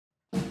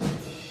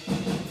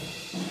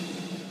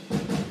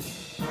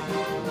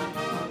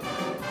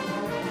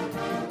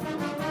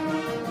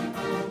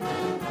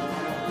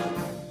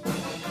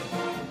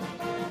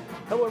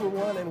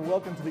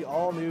welcome to the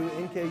all-new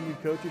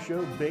NKU Coaches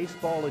Show,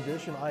 Baseball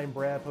Edition. I am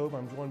Brad Pope.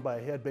 I'm joined by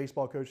head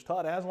baseball coach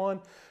Todd Asalon.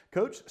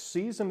 Coach,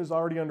 season is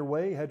already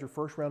underway. You had your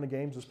first round of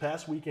games this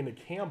past weekend at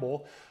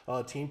Campbell.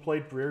 Team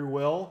played very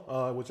well,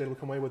 was able to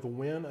come away with a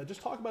win. Just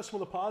talk about some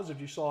of the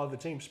positives you saw of the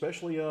team,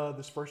 especially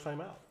this first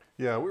time out.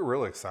 Yeah, we were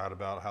really excited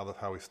about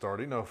how we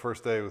started. You know,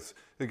 first day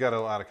it got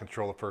out of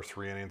control the first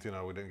 3 innings. You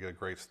know, we didn't get a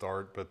great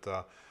start, but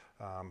the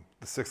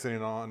sixth inning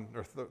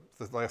the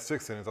last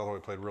 6 innings, I thought we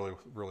played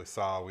really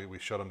solid. We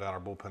shut them down. Our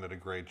bullpen did a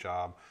great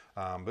job.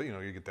 But you know,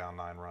 you get down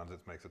 9 runs, it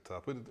makes it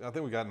tough. I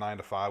think we got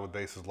 9-5 with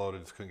bases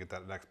loaded. Just couldn't get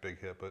that next big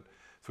hit. But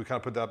so we kind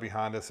of put that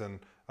behind us, and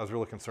I was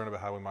really concerned about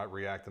how we might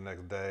react the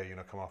next day. You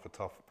know, come off a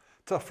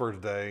tough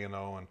first day. You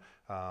know,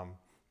 and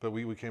but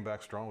we came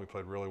back strong. We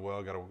played really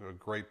well. Got a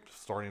great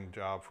starting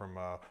job from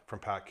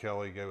Pat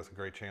Kelly. Gave us a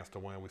great chance to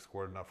win. We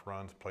scored enough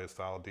runs, played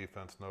solid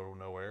defense, no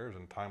errors,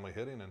 and timely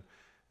hitting, and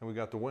we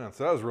got the win.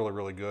 So that was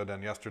really good.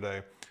 And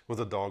yesterday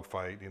was a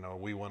dogfight. You know,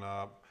 we went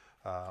up.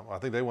 I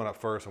think they went up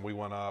first, and we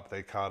went up.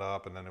 They caught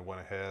up, and then they went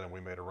ahead, and we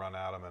made a run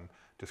at them, and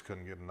just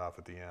couldn't get enough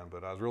at the end.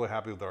 But I was really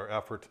happy with our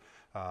effort.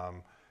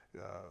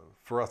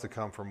 For us to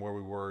come from where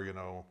we were, you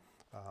know,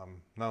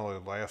 not only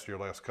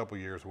last couple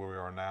of years, where we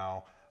are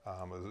now,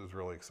 it was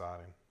really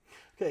exciting.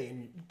 Okay,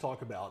 and you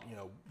talk about, you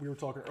know, we were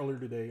talking earlier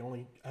today,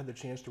 only had the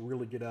chance to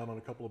really get out on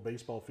a couple of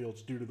baseball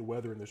fields due to the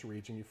weather in this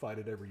region. You fight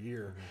it every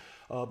year.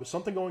 Mm-hmm. But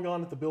something going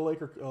on at the Bill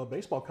Aker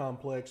Baseball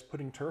Complex,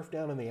 putting turf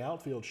down in the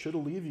outfield should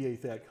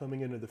alleviate that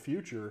coming into the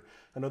future.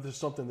 I know this is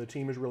something the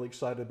team is really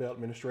excited about,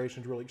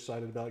 administration's really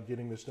excited about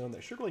getting this done.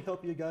 That should really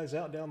help you guys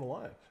out down the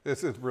line.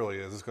 It really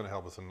is. It's going to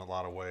help us in a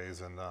lot of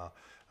ways. And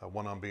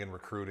one on being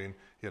recruiting,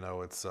 you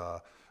know, it's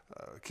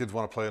kids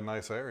want to play in a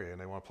nice area,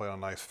 and they want to play on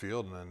a nice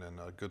field and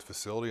a good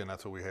facility, and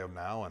that's what we have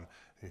now. And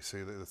you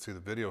see the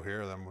video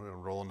here, them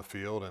rolling the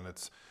field, and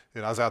it's,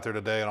 you know, I was out there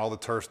today, and all the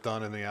turf's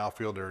done in the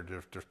outfield.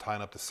 They're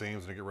tying up the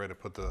seams and get ready to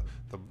put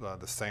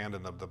the sand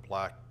and the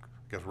black,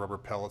 I guess, rubber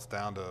pellets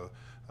down to,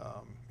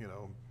 you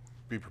know,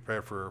 be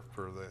prepared for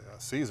the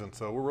season.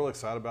 So we're really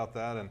excited about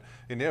that.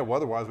 And yeah,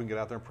 weather-wise, we can get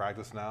out there and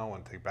practice now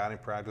and take batting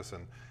practice,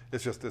 and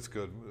it's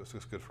good. It's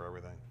just good for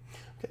everything.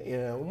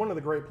 Okay, one of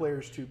the great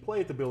players to play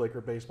at the Bill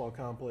Aker Baseball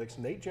Complex,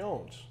 Nate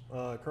Jones,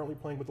 currently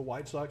playing with the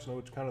White Sox. I know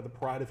it's kind of the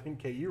pride of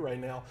NKU right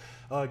now.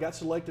 Got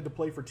selected to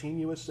play for Team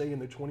USA in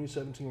the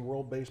 2017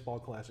 World Baseball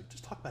Classic.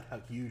 Just talk about how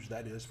huge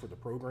that is for the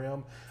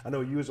program. I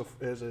know you as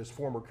a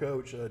former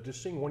coach,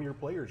 just seeing one of your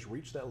players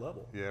reach that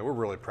level. Yeah, we're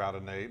really proud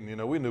of Nate. And, you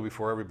know, we knew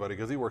before everybody,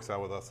 because he works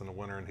out with us in the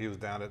winter, and he was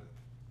down at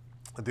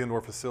the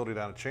indoor facility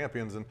down at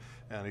Champions, and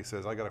he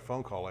says, I got a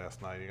phone call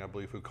last night. You gotta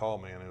believe who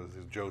called me, and it was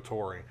Joe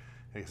Torre.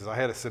 And he says, I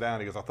had to sit down.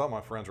 He goes, I thought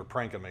my friends were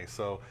pranking me.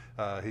 So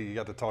he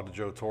got to talk to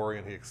Joe Torre,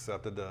 and he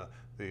accepted the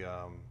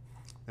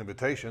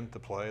invitation to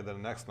play. Then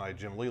the next night,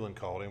 Jim Leland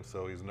called him,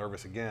 so he's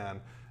nervous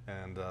again.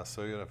 And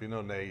so, you know, if you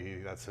know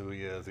Nate, that's who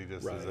he is. He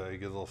just right. He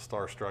gets a little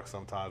starstruck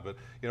sometimes. But,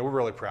 you know, we're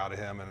really proud of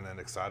him and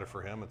excited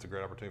for him. It's a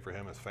great opportunity for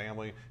him, his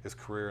family, his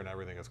career, and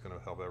everything. It's going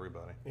to help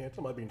everybody. Yeah, it's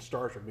about being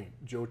starstruck. I mean,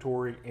 Joe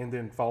Torre and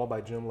then followed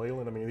by Jim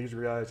Leland. I mean, these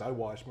are guys I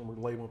watched.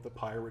 Remember Leland with the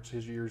Pirates,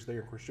 his years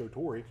there. Of course, Joe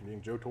Torre,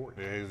 being Joe Torre.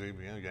 Yeah, he's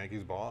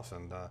Yankees boss,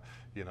 and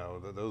you know,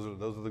 those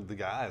are the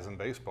guys in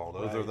baseball.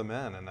 Those right. are the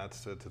men, and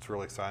it's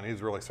really exciting.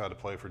 He's really excited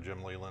to play for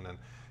Jim Leland, and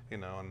you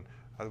know, and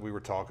we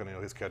were talking, you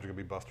know, his catcher could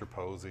be Buster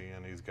Posey,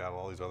 and he's got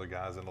all these other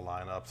guys in the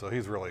lineup, so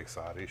he's really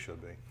excited. He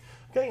should be.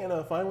 Okay,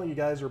 and finally, you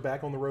guys are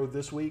back on the road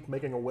this week,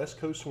 making a West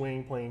Coast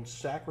swing, playing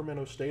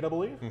Sacramento State, I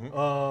believe.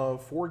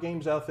 Mm-hmm. 4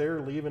 games out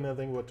there, leaving, I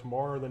think,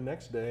 tomorrow or the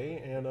next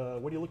day. And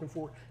what are you looking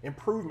for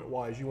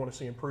improvement-wise? You want to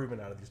see improvement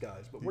out of these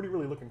guys, but what are you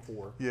really looking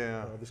for?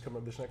 Yeah,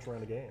 this next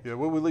round of games. Yeah,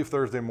 well, we leave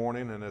Thursday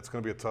morning, and it's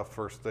going to be a tough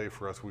first day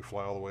for us. We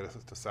fly all the way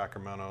to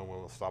Sacramento.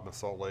 We'll stop in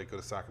Salt Lake, go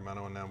to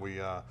Sacramento, and then we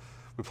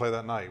play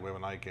that night. We have a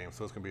night game,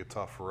 so it's going to be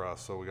tough for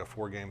us. So we got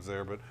 4 games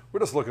there, but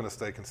we're just looking to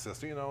stay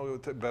consistent. You know,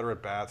 better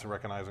at bats and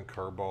recognizing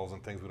curveballs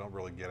and things we don't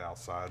really get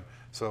outside.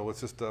 So it's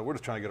just we're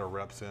just trying to get our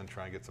reps in,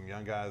 trying to get some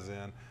young guys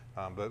in.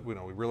 But you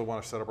know, we really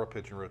want to set up our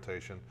pitching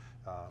rotation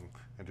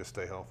and just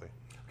stay healthy.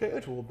 Okay,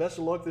 well, best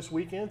of luck this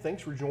weekend.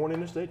 Thanks for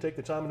joining us today. Take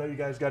the time. I know you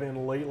guys got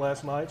in late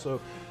last night,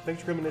 so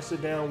thanks for coming to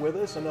sit down with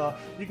us. And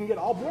you can get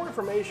more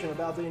information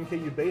about the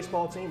NKU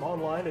baseball team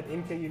online at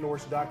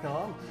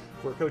nkunorse.com.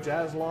 For Coach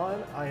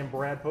Asalon, I am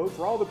Brad Pope.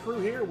 For all the crew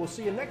here, we'll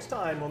see you next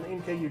time on the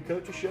NKU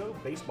Coaches Show,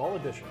 Baseball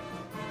Edition.